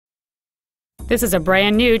This is a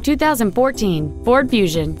brand new 2014 Ford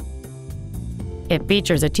Fusion. It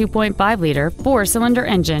features a 2.5-liter four-cylinder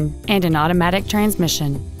engine and an automatic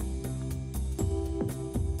transmission.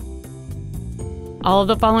 All of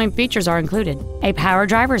the following features are included: a power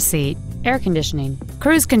driver's seat, air conditioning,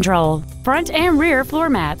 cruise control, front and rear floor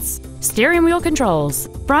mats, steering wheel controls,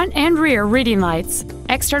 front and rear reading lights,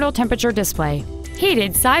 external temperature display,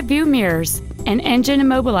 heated side view mirrors, an engine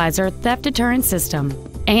immobilizer theft deterrent system,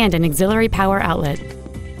 and an auxiliary power outlet.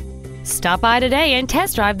 Stop by today and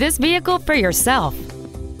test drive this vehicle for yourself.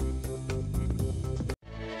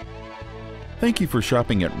 Thank you for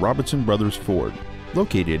shopping at Robertson Brothers Ford,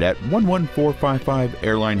 located at 11455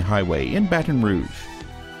 Airline Highway in Baton Rouge.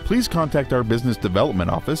 Please contact our business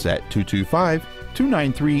development office at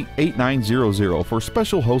 225-293-8900 for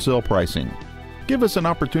special wholesale pricing. Give us an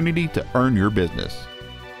opportunity to earn your business.